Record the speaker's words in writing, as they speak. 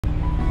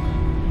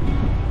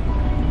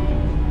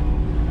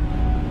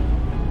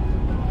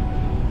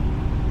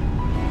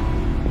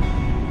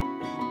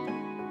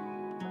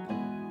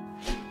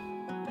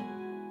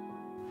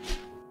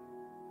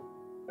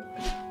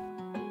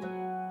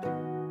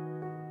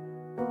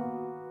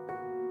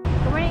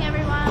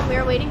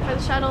waiting for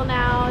the shuttle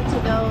now to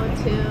go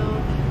to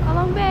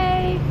Halong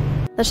Bay.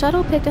 The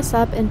shuttle picked us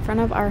up in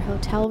front of our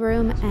hotel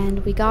room and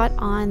we got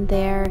on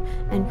there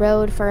and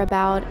rode for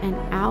about an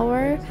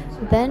hour.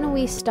 Then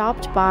we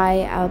stopped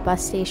by a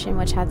bus station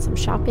which had some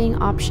shopping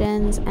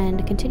options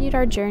and continued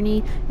our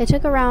journey. It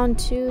took around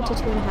 2 to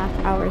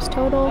 2.5 hours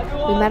total.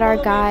 We met our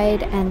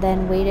guide and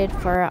then waited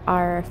for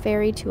our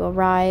ferry to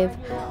arrive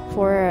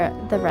for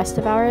the rest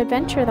of our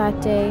adventure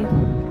that day.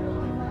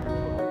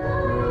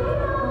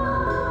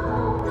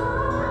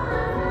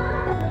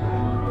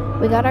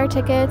 We got our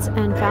tickets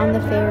and found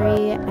the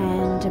ferry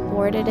and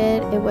boarded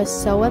it. It was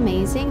so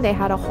amazing. They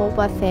had a whole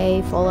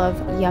buffet full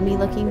of yummy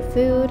looking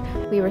food.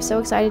 We were so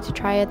excited to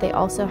try it. They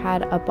also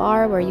had a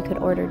bar where you could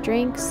order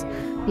drinks.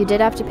 You did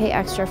have to pay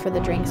extra for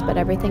the drinks, but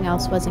everything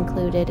else was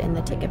included in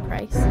the ticket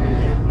price.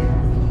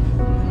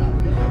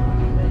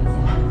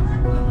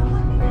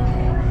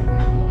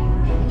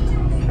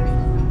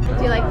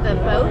 Do you like the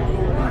boat?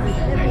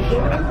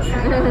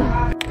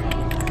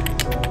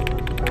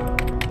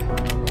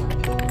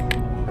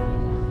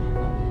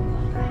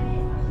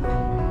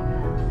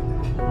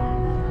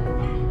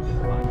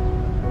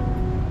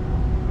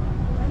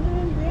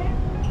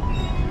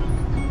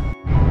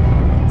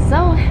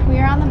 So, we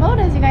are on the boat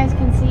as you guys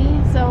can see.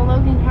 So,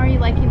 Logan, how are you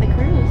liking the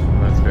cruise?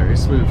 Well, it's very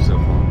smooth so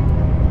far.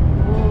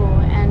 Ooh,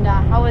 and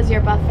how was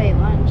your buffet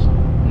lunch?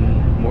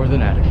 More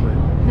than adequate.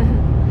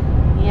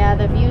 Yeah,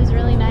 the view is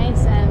really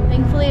nice and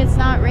thankfully it's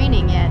not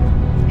raining yet.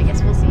 I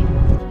guess we'll see.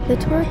 The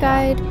tour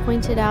guide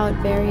pointed out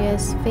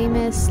various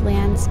famous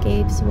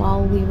landscapes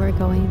while we were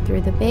going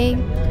through the bay.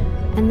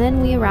 And then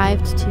we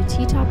arrived to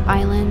T-Top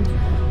Island.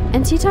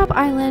 And T-Top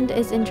Island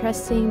is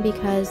interesting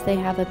because they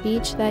have a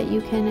beach that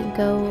you can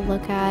go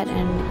look at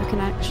and you can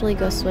actually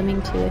go swimming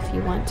to if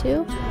you want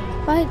to.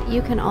 But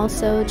you can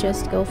also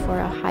just go for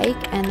a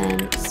hike and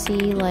then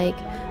see like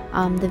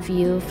the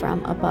view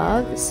from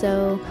above.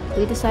 So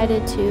we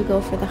decided to go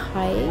for the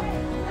hike.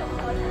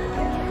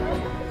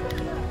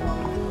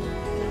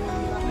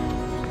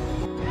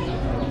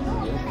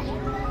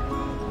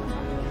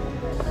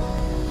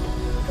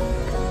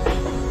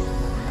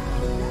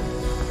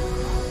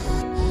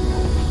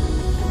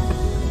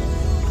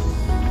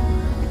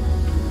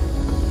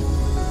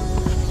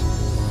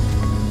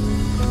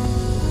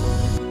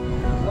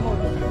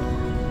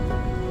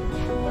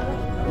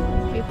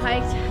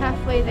 Hiked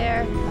halfway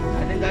there,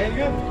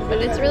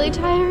 but it's really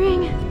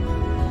tiring.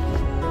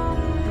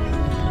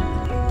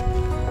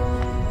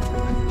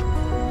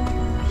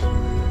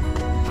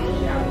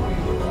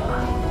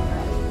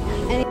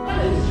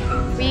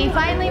 And we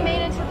finally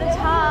made it to the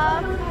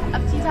top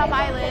of T-Top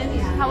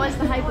Island. How was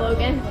the hike,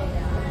 Logan?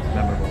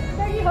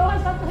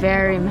 Memorable.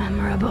 Very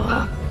memorable.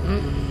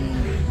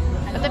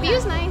 But the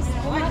view's nice.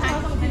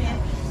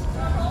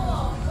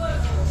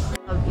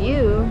 A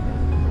view.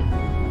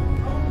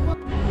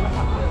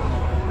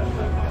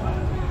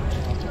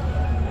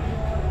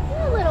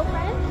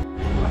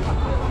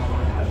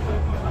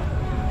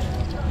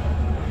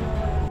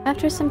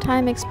 After some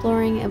time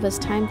exploring, it was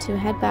time to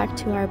head back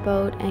to our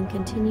boat and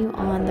continue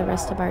on the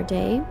rest of our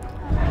day.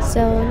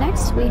 So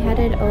next we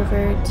headed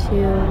over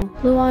to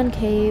Luon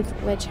Cave,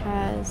 which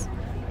has,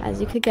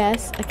 as you could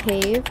guess, a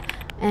cave.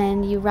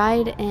 And you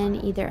ride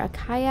in either a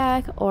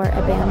kayak or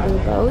a bamboo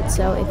boat.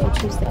 So if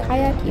you choose the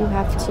kayak, you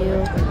have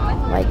to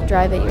like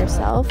drive it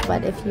yourself.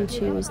 But if you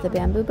choose the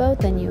bamboo boat,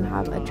 then you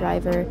have a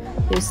driver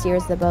who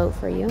steers the boat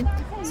for you.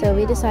 So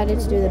we decided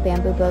to do the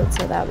bamboo boat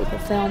so that we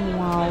could film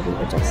while we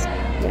were just,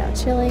 you know,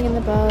 chilling in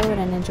the boat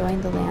and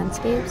enjoying the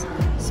landscapes.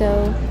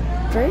 So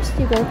first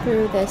you go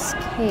through this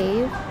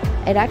cave.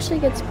 It actually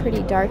gets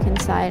pretty dark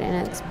inside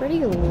and it's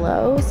pretty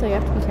low, so you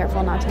have to be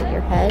careful not to hit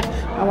your head.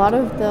 A lot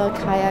of the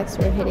kayaks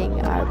were hitting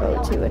our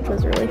boat too, which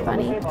was really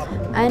funny.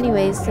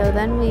 Anyways, so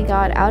then we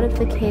got out of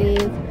the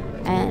cave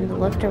and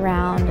looked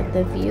around.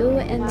 The view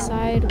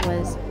inside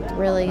was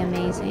really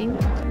amazing.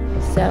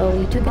 So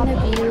we took in the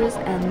views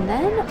and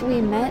then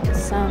we met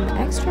some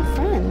extra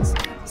friends,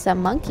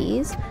 some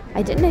monkeys.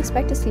 I didn't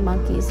expect to see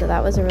monkeys, so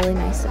that was a really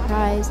nice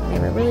surprise. And they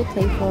were really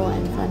playful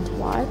and fun to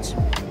watch.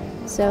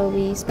 So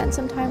we spent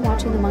some time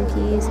watching the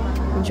monkeys,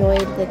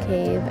 enjoyed the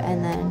cave,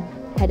 and then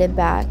headed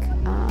back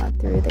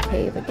through the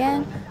cave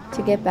again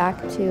to get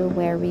back to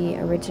where we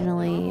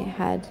originally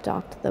had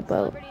docked the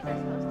boat.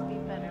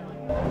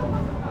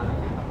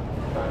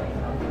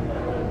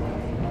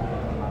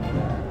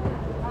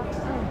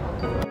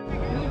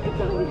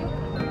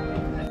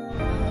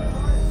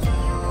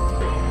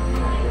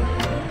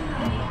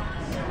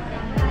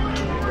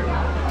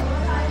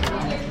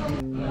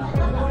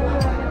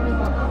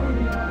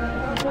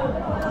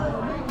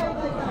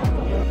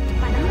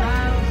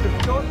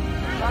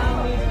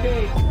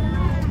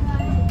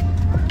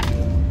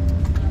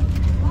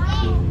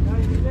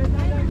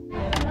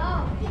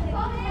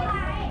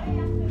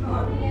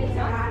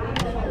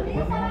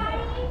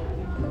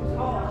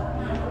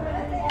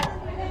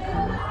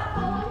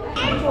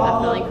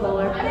 Definitely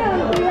cooler.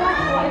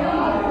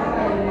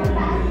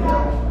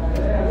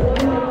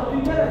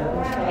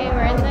 Okay,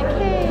 we're in the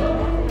cave.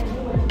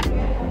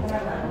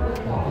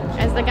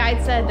 As the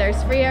guide said,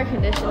 there's free air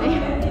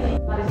conditioning.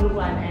 this look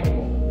like an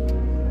animal.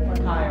 What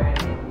kind of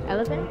animal?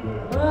 Elephant?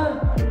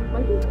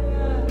 Monkey?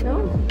 No?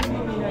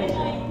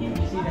 You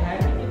see the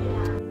head?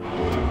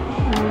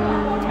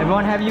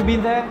 Everyone, have you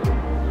been there?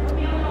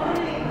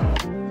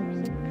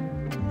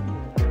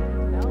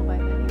 No, but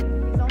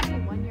he's only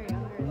 1 year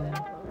younger than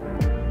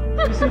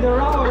Chloe. You see the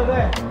rock over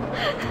there?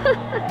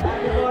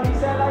 Everybody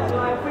said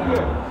like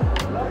finger.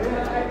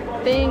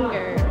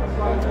 Finger.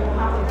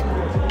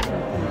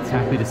 It's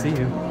happy to see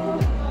you.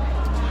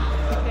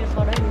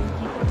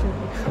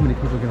 How many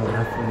people are gonna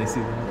laugh when they see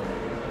that?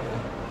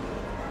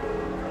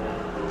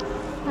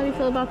 How do you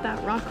feel about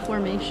that rock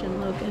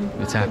formation, Logan?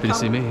 It's happy to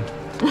see me.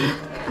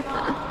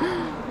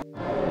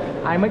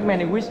 I make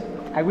many wish.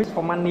 I wish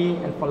for money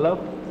and for love.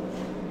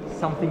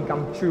 Something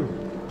come true.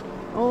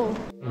 Oh.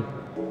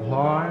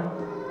 Horn,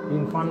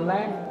 in front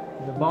leg,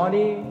 the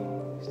body,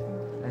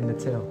 and the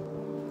tail.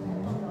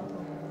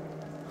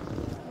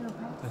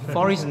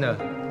 Foreigner,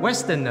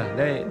 Westerner,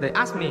 they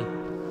ask me,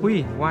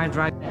 why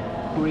drive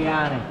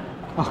Korea?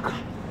 Oh,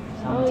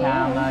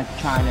 sometimes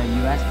China,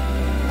 US,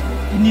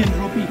 Indian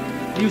rupee,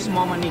 use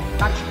more money,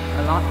 touch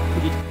a lot.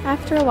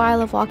 After a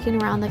while of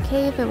walking around the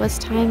cave, it was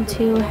time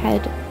to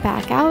head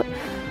back out.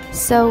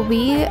 So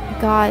we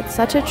got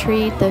such a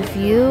treat. The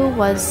view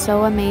was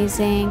so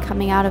amazing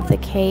coming out of the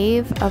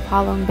cave of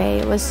Halong Bay.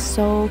 It was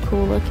so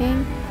cool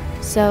looking.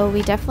 So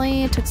we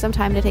definitely took some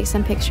time to take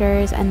some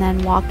pictures and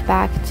then walked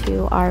back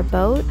to our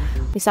boat.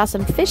 We saw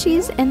some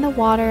fishies in the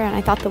water and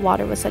I thought the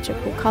water was such a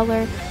cool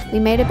color. We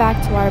made it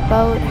back to our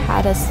boat,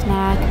 had a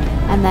snack,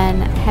 and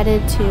then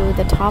headed to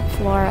the top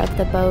floor of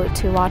the boat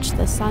to watch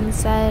the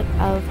sunset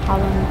of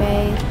Halong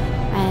Bay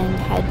and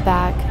head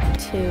back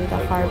to the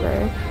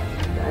harbor.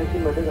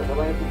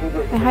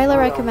 I highly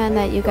recommend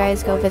that you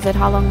guys go visit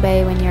Halong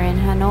Bay when you're in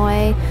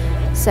Hanoi.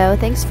 So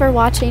thanks for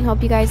watching.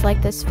 Hope you guys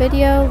liked this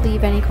video.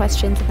 Leave any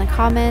questions in the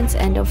comments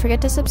and don't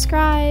forget to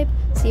subscribe.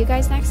 See you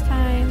guys next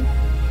time.